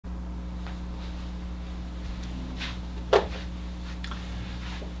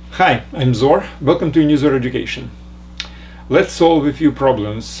Hi, I'm Zor. Welcome to Unizor Education. Let's solve a few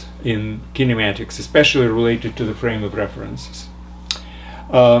problems in kinematics, especially related to the frame of references.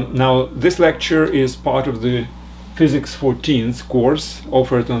 Now, this lecture is part of the Physics4Teens course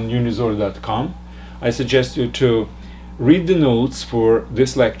offered on Unizor.com. I suggest you to read the notes for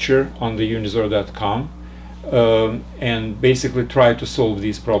this lecture on the Unizor.com and basically try to solve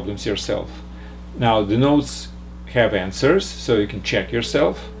these problems yourself. Now, the notes have answers, so you can check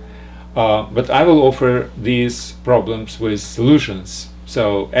yourself. But I will offer these problems with solutions.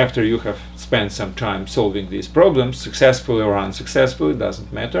 So after you have spent some time solving these problems, successfully or unsuccessfully,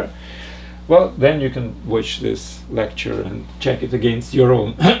 doesn't matter, well, then you can watch this lecture and check it against your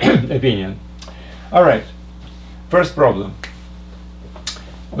own opinion. All right, first problem.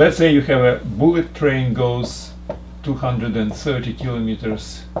 Let's say you have a bullet train goes 230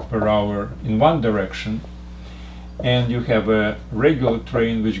 kilometers per hour in one direction, and you have a regular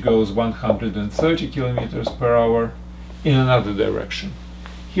train which goes 130 kilometers per hour in another direction.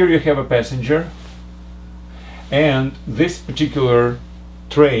 Here you have a passenger, and this particular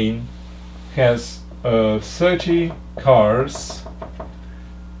train has 30 cars,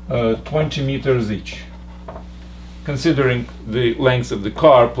 20 meters each, considering the length of the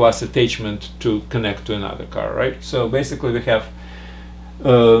car plus attachment to connect to another car, right? So basically we have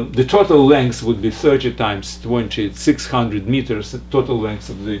the total length would be 30 times 20, 600 meters, the total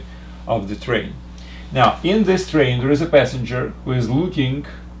length of the train. Now, in this train there is a passenger who is looking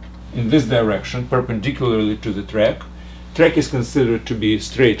in this direction, perpendicularly to the track. Track is considered to be a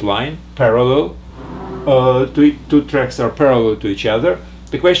straight line, parallel. Two tracks are parallel to each other.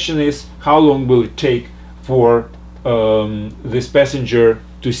 The question is, how long will it take for this passenger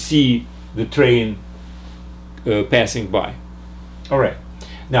to see the train passing by? All right.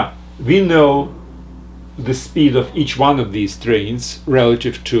 Now, we know the speed of each one of these trains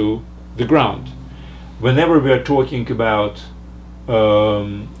relative to the ground. Whenever we are talking about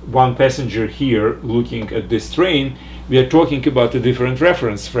one passenger here looking at this train, we are talking about a different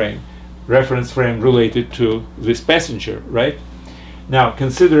reference frame related to this passenger, right? Now,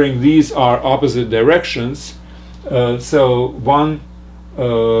 considering these are opposite directions, so one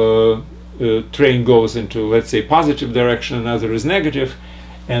train goes into, let's say, positive direction, another is negative,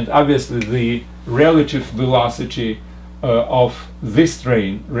 and obviously the relative velocity of this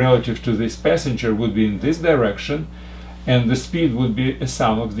train relative to this passenger would be in this direction, and the speed would be a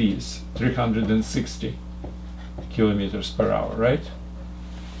sum of these, 360 kilometers per hour, right?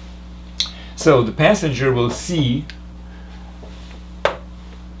 So the passenger will see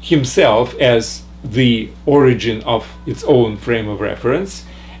himself as the origin of its own frame of reference,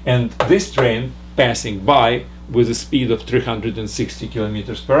 and this train passing by with a speed of 360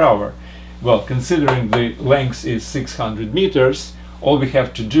 kilometers per hour. Well, considering the length is 600 meters, all we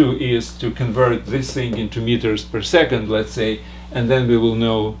have to do is to convert this thing into meters per second, let's say, and then we will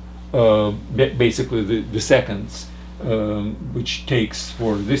know basically the seconds which takes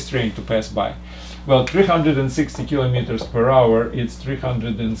for this train to pass by. Well, 360 kilometers per hour, it's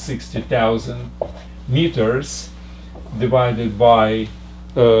 360,000 meters divided by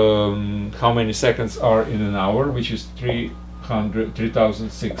how many seconds are in an hour, which is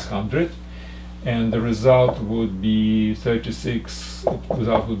 3,600, and the result would be 36, the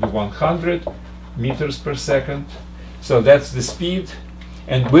result would be 100 meters per second. So that's the speed,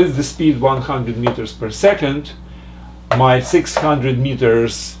 and with the speed 100 meters per second, my 600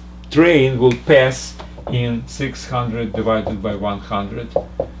 meters train will pass in 600 divided by 100.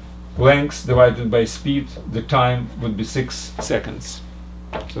 Length divided by speed, the time would be 6 seconds.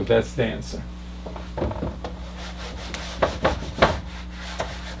 So that's the answer.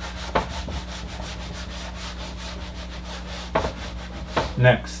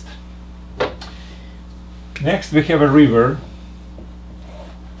 Next we have a river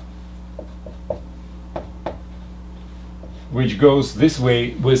which goes this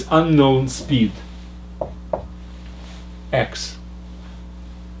way with unknown speed x.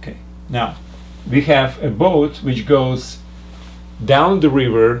 Okay, now we have a boat which goes down the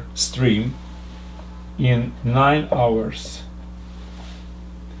river stream in 9 hours.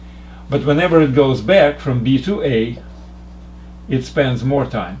 But whenever it goes back from B to A, it spends more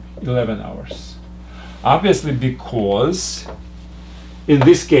time, 11 hours. Obviously, because in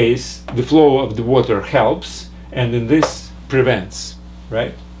this case the flow of the water helps and in this prevents,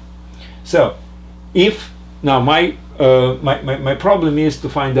 right? So if now my problem is to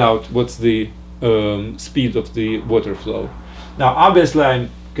find out what's the speed of the water flow. Now, obviously, I'm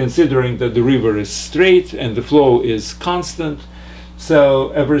considering that the river is straight and the flow is constant,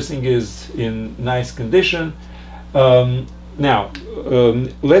 so everything is in nice condition. Now,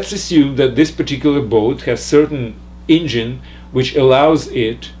 let's assume that this particular boat has certain engine which allows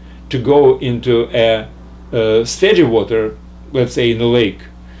it to go into a steady water, let's say in a lake,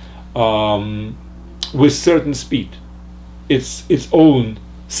 with certain speed. Its own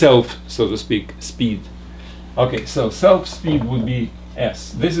self, so to speak, speed. Okay, so self speed would be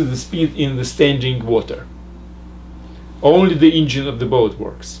s. This is the speed in the standing water. Only the engine of the boat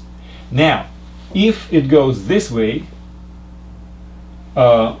works. Now, if it goes this way,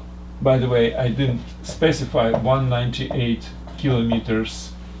 by the way, I didn't specify 198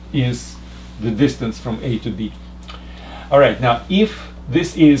 kilometers is the distance from A to B. Alright, now if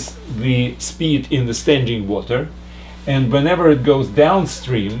this is the speed in the standing water, and whenever it goes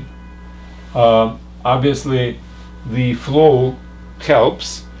downstream, obviously the flow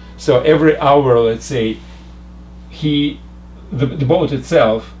helps. So every hour, let's say, the boat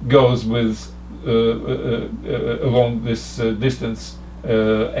itself goes with along this distance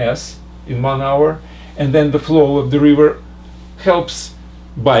s in 1 hour, and then the flow of the river helps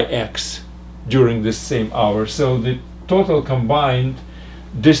by x during this same hour. So the total combined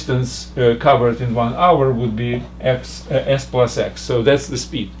distance covered in 1 hour would be s plus x. So that's the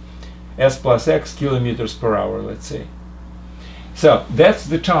speed, s plus x kilometers per hour, let's say. So that's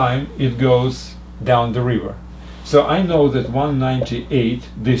the time it goes down the river. So I know that 198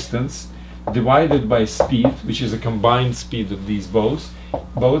 distance divided by speed, which is a combined speed of these boats,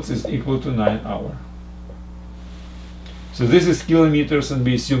 is equal to 9 hours. So this is kilometers, and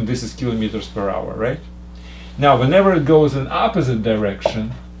we assume this is kilometers per hour, right? Now, whenever it goes in opposite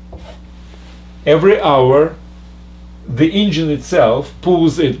direction, every hour the engine itself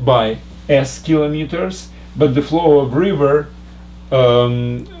pulls it by s kilometers, but the flow of river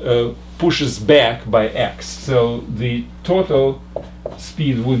pushes back by x. So the total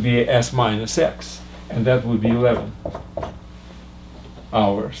speed would be s minus x, and that would be 11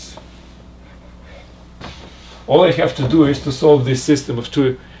 hours. All I have to do is to solve this system of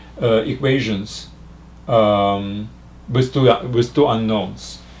two equations with two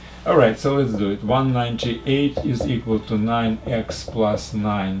unknowns. All right, so let's do it. 198 is equal to 9x plus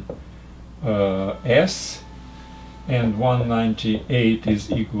 9 s, and 198 is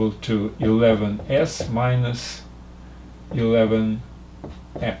equal to 11s minus 11x.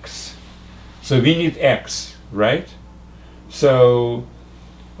 So we need x, right? So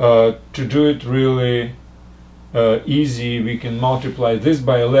to do it really easy, we can multiply this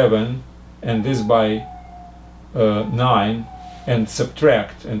by 11 and this by 9 and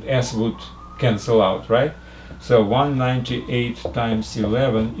subtract, and s would cancel out, right? So 198 times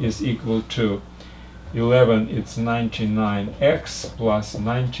 11 is equal to 11, it's 99x plus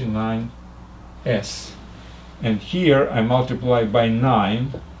 99s. And here I multiply by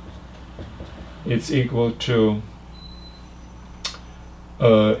 9, it's equal to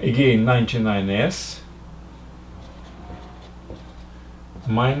again 99s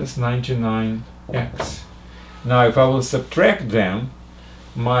minus 99x. Now if I will subtract them,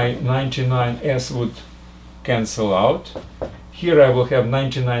 my 99s would cancel out. Here I will have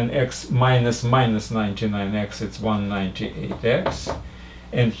 99x minus 99x, it's 198x.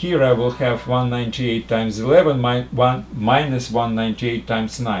 And here I will have 198 times 11 minus 198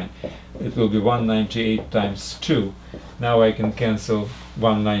 times 9. It will be 198 times 2. Now I can cancel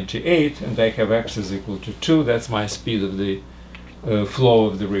 198, and I have x is equal to 2. That's my speed of the flow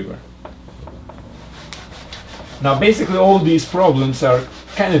of the river. Now basically all these problems are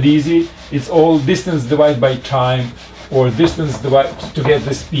kind of easy. It's all distance divided by time, or distance divided to get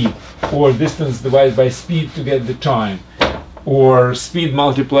the speed, or distance divided by speed to get the time, or speed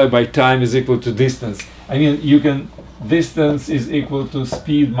multiplied by time is equal to distance. I mean, you can, distance is equal to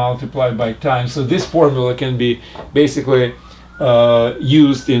speed multiplied by time. So this formula can be basically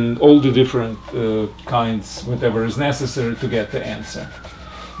used in all the different kinds, whatever is necessary to get the answer.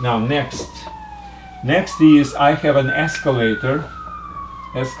 Now next is I have an escalator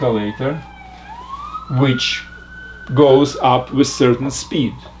which goes up with certain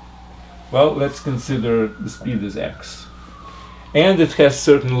speed. Well, let's consider the speed as x, and it has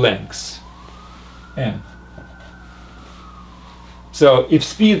certain lengths n. So if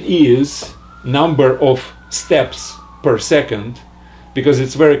speed is number of steps per second, because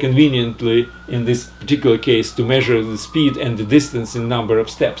it's very conveniently in this particular case to measure the speed and the distance in number of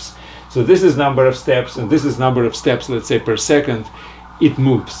steps. So this is number of steps, and this is number of steps, let's say, per second. It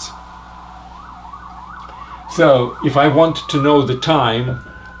moves. So if I want to know the time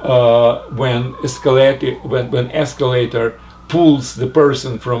when escalator pulls the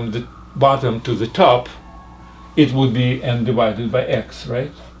person from the bottom to the top, it would be n divided by x,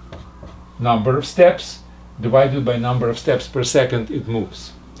 right? Number of steps divided by number of steps per second it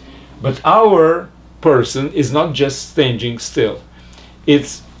moves. But our person is not just standing still.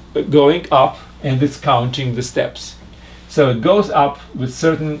 It's going up and it's counting the steps. So it goes up with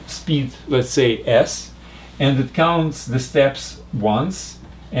certain speed, let's say s, and it counts the steps once,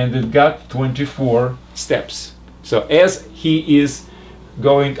 and it got 24 steps. So as he is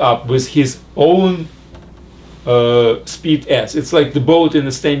going up with his own speed s, it's like the boat in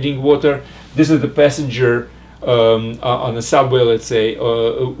the standing water. This is the passenger on a subway, let's say,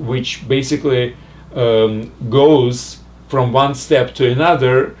 which basically goes from one step to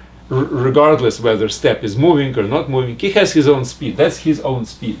another, regardless whether step is moving or not moving. He has his own speed. That's his own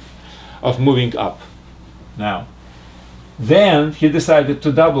speed of moving up. Now, then he decided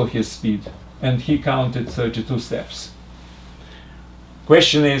to double his speed, and he counted 32 steps.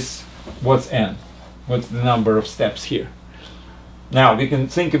 Question is, what's n? What's the number of steps here? Now we can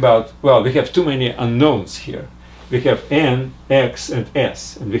think about, well, we have too many unknowns here. We have n, x, and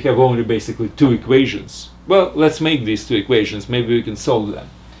s, and we have only basically two equations. Well, let's make these two equations. Maybe we can solve them.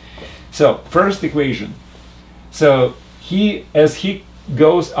 So, first equation. So, as he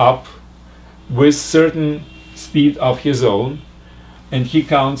goes up with certain speed of his own, and he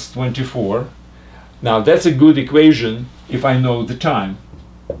counts 24. Now, that's a good equation if I know the time.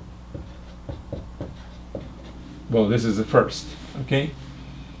 Well, this is the first, okay?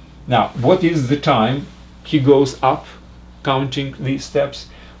 Now, what is the time he goes up, counting these steps?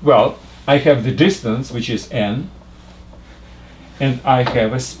 Well, I have the distance, which is n, and I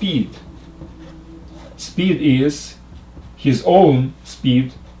have a speed. Speed is his own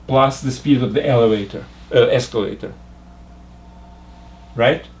speed plus the speed of the escalator.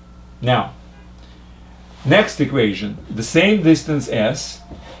 Right? Now, next equation, the same distance s,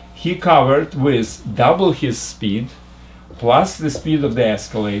 he covered with double his speed plus the speed of the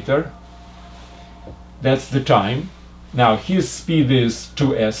escalator. That's the time. Now his speed is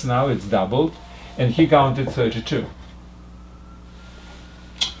 2s now, it's doubled, and he counted 32.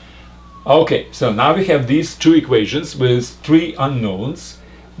 Okay, so now we have these two equations with three unknowns.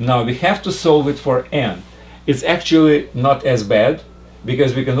 Now we have to solve it for n. It's actually not as bad,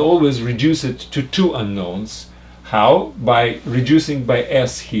 because we can always reduce it to two unknowns. How? By reducing by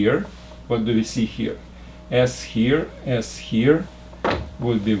s here. What do we see here? S here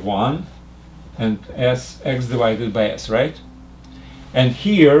would be 1, and x divided by s, right? And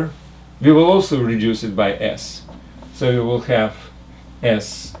here we will also reduce it by s. So we will have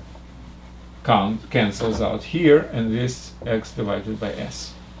s cancels out here, and this x divided by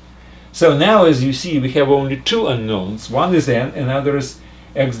s. So now, as you see, we have only two unknowns. One is n, another is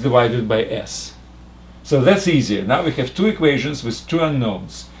x divided by s. So that's easier. Now we have two equations with two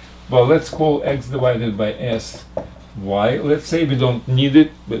unknowns. Well, let's call x divided by s y. Let's say we don't need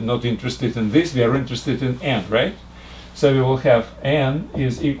it, but not interested in this. We are interested in n, right? So we will have n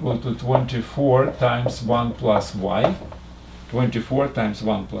is equal to 24 times 1 plus y. 24 times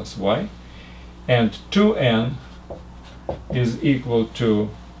 1 plus y. And 2n is equal to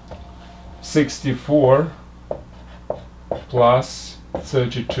 64 plus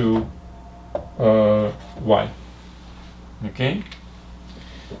 32 y. Okay?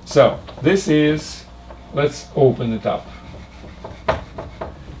 So this is, let's open it up.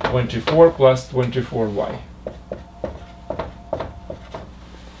 24 plus 24y.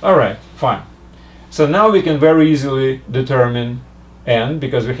 Alright, fine. So now we can very easily determine n,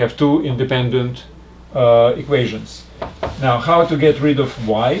 because we have two independent equations. Now, how to get rid of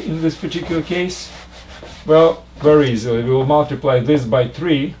y in this particular case? Well, very easily. We will multiply this by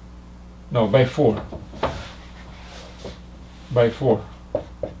 3, no, by 4. By 4.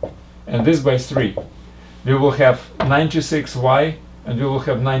 And this by 3. We will have 96y, and we will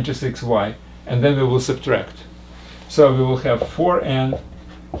have 96y, and then we will subtract. So we will have 4n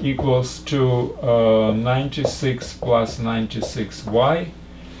equals to 96 plus 96y.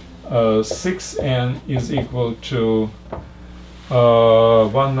 6n is equal to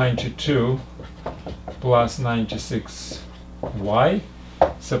 192 plus 96y.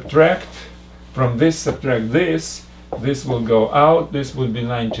 Subtract from this, subtract this. This will go out. This would be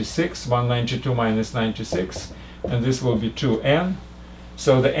 96. 192 minus 96, and this will be 2n.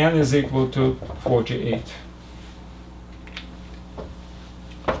 So the n is equal to 48.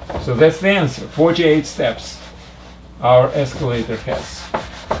 So that's the answer. 48 steps our escalator has.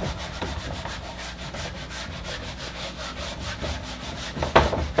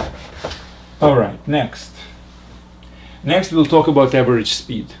 Alright, next. Next we'll talk about average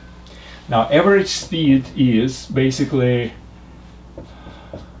speed. Now, average speed is basically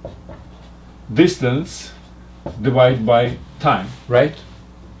distance divided by time, right?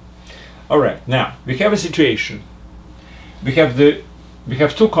 All right, now we have a situation. We have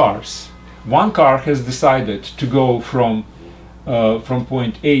two cars. One car has decided to go from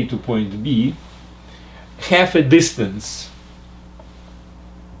point A to point B, half a distance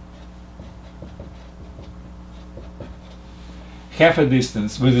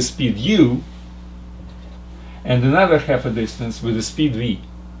with the speed u, and another half a distance with the speed v.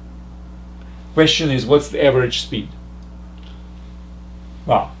 Question is, what's the average speed?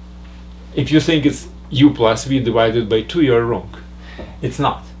 Well, if you think it's u plus v divided by 2, you're wrong. It's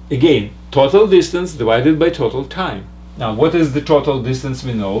not. Again, total distance divided by total time. Now, what is the total distance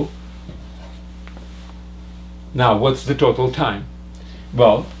we know? Now, what's the total time?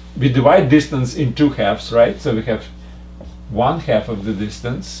 Well, we divide distance in two halves, right? So we have 1/2 of the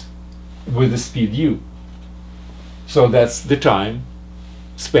distance with the speed u. So that's the time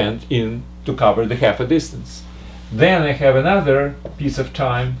spent to cover the half a distance. Then I have another piece of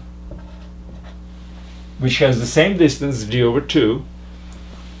time which has the same distance, d over 2,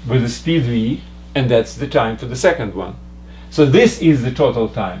 with the speed v, and that's the time for the second one. So this is the total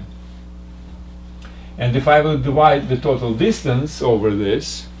time. And if I will divide the total distance over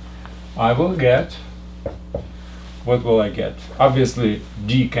this, I will get, what will I get? Obviously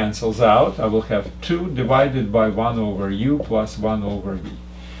d cancels out. I will have 2 divided by 1 over u plus 1 over v.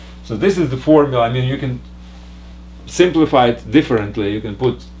 So this is the formula. I mean, you can simplify it differently. You can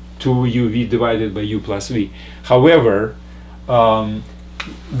put 2uv divided by u plus v. However,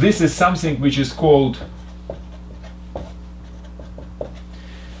 this is something which is called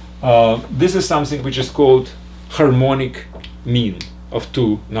harmonic mean of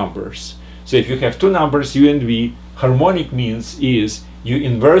two numbers. So if you have two numbers, u and v, harmonic means is you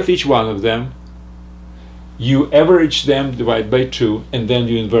invert each one of them, you average them, divide by 2, and then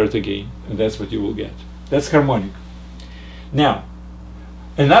you invert again, and that's what you will get. That's harmonic. Now,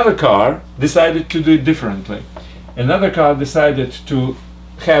 another car decided to do it differently. Another car decided to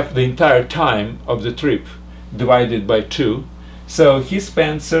have the entire time of the trip divided by 2. So he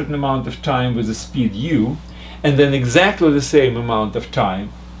spent a certain amount of time with the speed u, and then exactly the same amount of time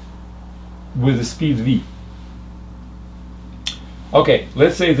with the speed v. Okay,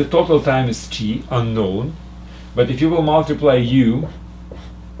 let's say the total time is t, unknown, but if you will multiply u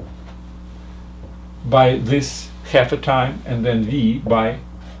by this half a time and then v by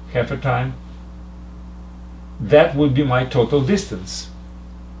half a time, that would be my total distance.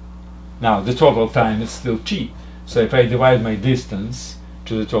 Now the total time is still t, so if I divide my distance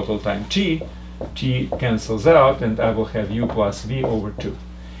to the total time t, t cancels out and I will have u plus v over 2.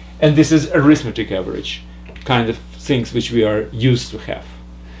 And this is arithmetic average, kind of things which we are used to have.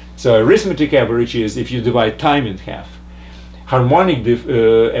 So arithmetic average is if you divide time in half. Harmonic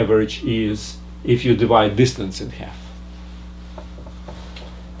average is if you divide distance in half.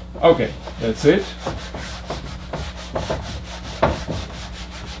 Okay, that's it.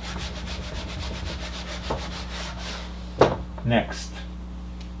 Next.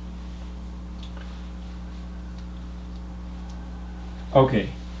 Okay.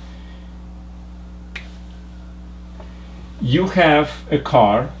 You have a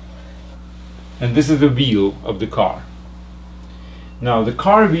car, and this is the wheel of the car. Now the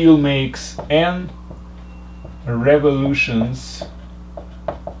car wheel makes n revolutions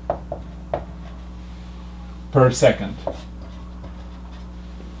per second.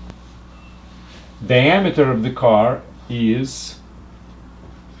 Diameter of the car is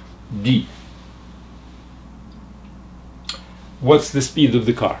d. What's the speed of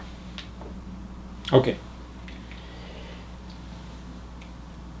the car? Okay.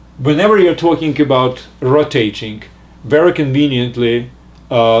 Whenever you're talking about rotating, very conveniently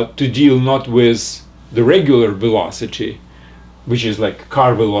to deal not with the regular velocity, which is like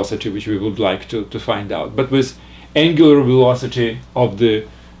car velocity, which we would like to find out, but with angular velocity of the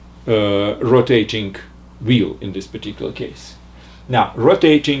rotating wheel in this particular case. Now,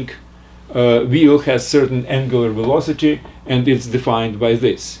 rotating wheel has certain angular velocity, and it's defined by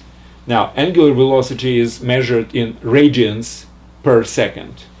this. Now, angular velocity is measured in radians per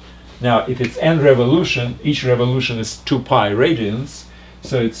second. Now, if it's n revolution, each revolution is 2 pi radians,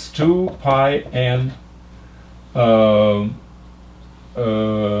 so it's 2 pi n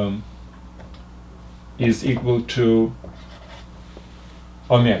is equal to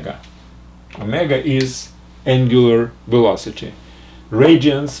omega. Omega is angular velocity,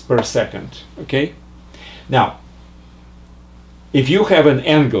 radians per second. Okay. Now, if you have an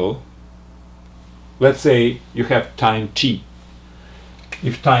angle, let's say you have time t.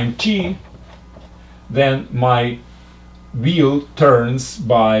 If time t, then my wheel turns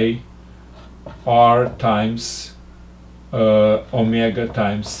by r times omega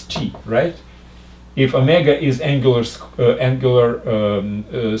times t, right? If omega is angular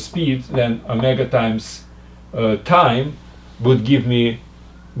speed, then omega times time would give me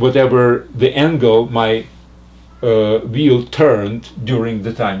whatever the angle my wheel turned during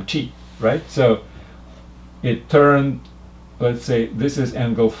the time t, right? So it turned, let's say this is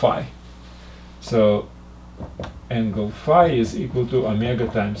angle phi. So angle phi is equal to omega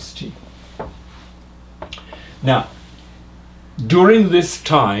times t. Now, during this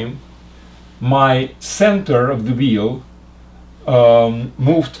time, my center of the wheel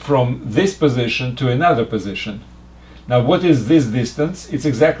moved from this position to another position. Now, what is this distance? It's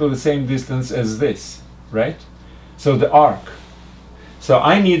exactly the same distance as this, right? So the arc. So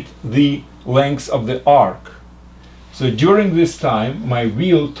I need the length of the arc. So during this time, my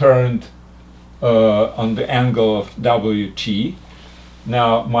wheel turned on the angle of wt.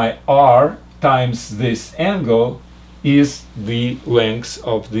 Now my r times this angle is the length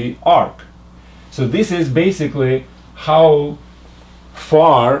of the arc. So this is basically how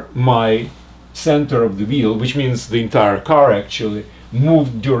far my center of the wheel, which means the entire car actually,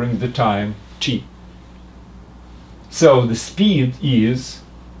 moved during the time t. So the speed is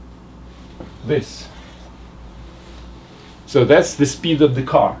this. So that's the speed of the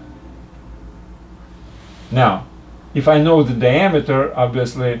car. Now, if I know the diameter,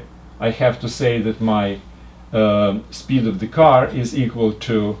 obviously I have to say that my speed of the car is equal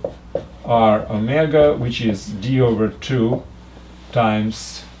to r omega, which is d over 2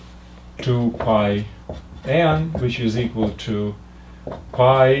 times 2 pi n, which is equal to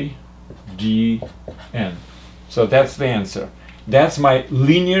pi dn. So that's the answer. That's my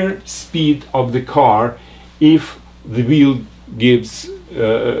linear speed of the car if the wheel gives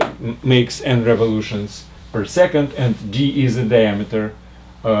makes n revolutions per second, and d is the diameter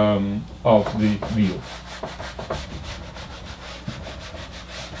of the wheel.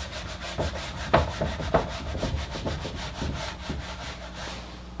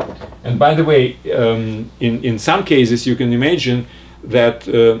 And by the way, in some cases you can imagine that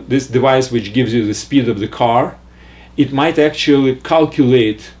this device which gives you the speed of the car, it might actually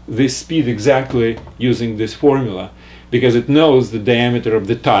calculate this speed exactly using this formula, because it knows the diameter of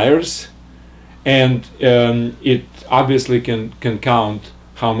the tires, and it obviously can count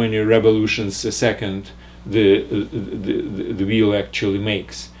how many revolutions a second the wheel actually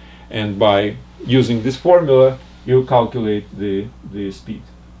makes. And by using this formula, you calculate the speed.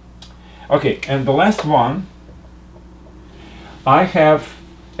 Okay, and the last one, I have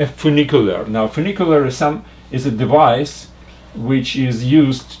a funicular. Now, funicular is a device which is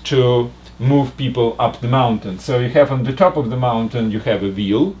used to move people up the mountain. So you have on the top of the mountain, you have a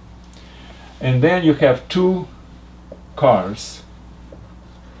wheel, and then you have two cars.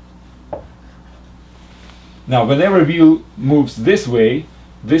 Now, whenever wheel moves this way,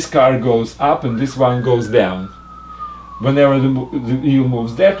 this car goes up and this one goes down. Whenever the wheel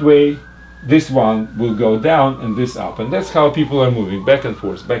moves that way, this one will go down and this up. And that's how people are moving back and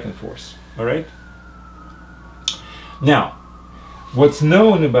forth, back and forth. All right? Now, what's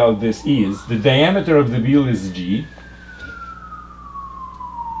known about this is the diameter of the wheel is g,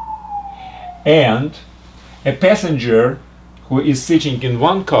 and a passenger who is sitting in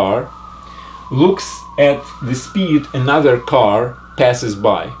one car looks at the speed another car passes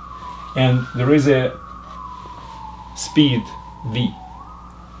by, and there is a speed v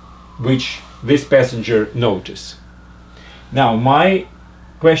which this passenger notices. Now my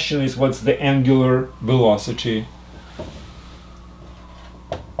question is, what's the angular velocity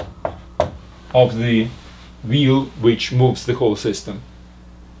of the wheel which moves the whole system?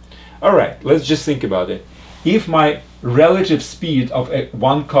 All right, let's just think about it. If my relative speed of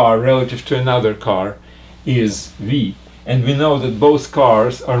one car relative to another car is v, and we know that both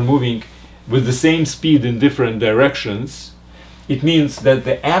cars are moving with the same speed in different directions, it means that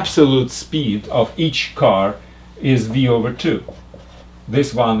the absolute speed of each car is v over 2.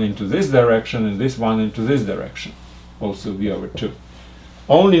 This one into this direction and this one into this direction, also v over 2.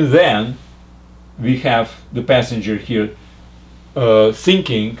 Only then we have the passenger here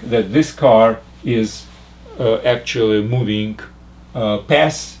thinking that this car is actually moving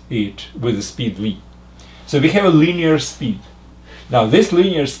past it with the speed v. So we have a linear speed. Now this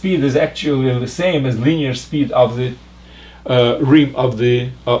linear speed is actually the same as linear speed of the rim of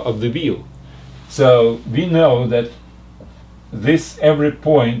the wheel. So we know that every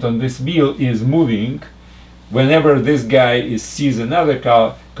point on this wheel is moving. Whenever this guy sees another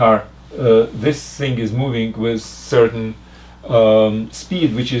car, this thing is moving with certain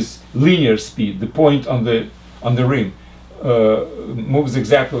speed, which is linear speed. The point on the rim moves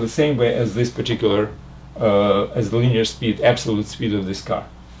exactly the same way as this particular as the linear speed, absolute speed of this car.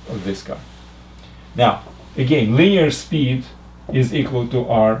 Now, again, linear speed is equal to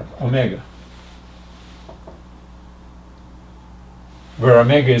r omega, where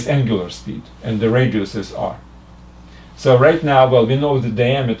omega is angular speed and the radius is r. So right now, well, we know the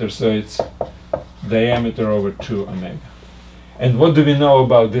diameter, so it's diameter over 2 omega. And what do we know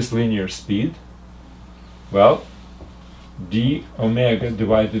about this linear speed? Well, d omega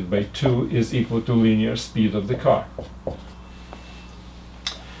divided by 2 is equal to linear speed of the car,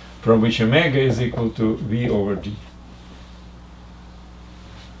 from which omega is equal to v over d.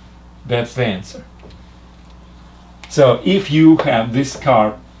 That's the answer. So if you have this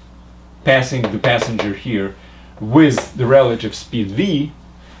car passing the passenger here with the relative speed v,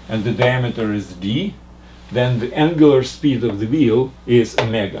 and the diameter is d, then the angular speed of the wheel is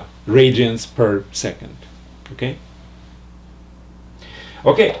omega, radians per second. Okay?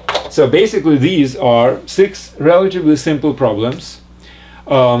 Okay, so basically these are 6 relatively simple problems,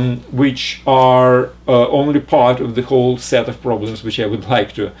 which are only part of the whole set of problems which I would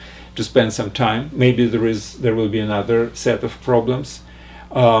like to spend some time. Maybe there will be another set of problems,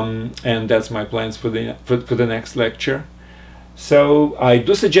 and that's my plans for the next lecture. So I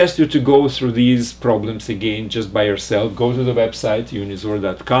do suggest you to go through these problems again just by yourself. Go to the website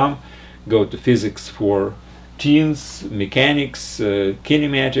unizor.com, go to Physics4Teens, Mechanics,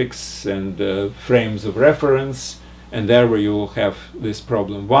 Kinematics, and Frames of Reference, and there where you will have this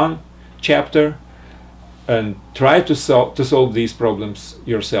problem 1 chapter, and try to solve these problems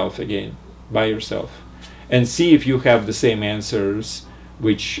yourself again, by yourself, and see if you have the same answers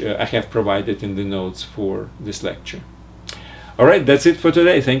which I have provided in the notes for this lecture. Alright, that's it for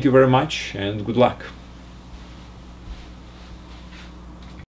today. Thank you very much and good luck.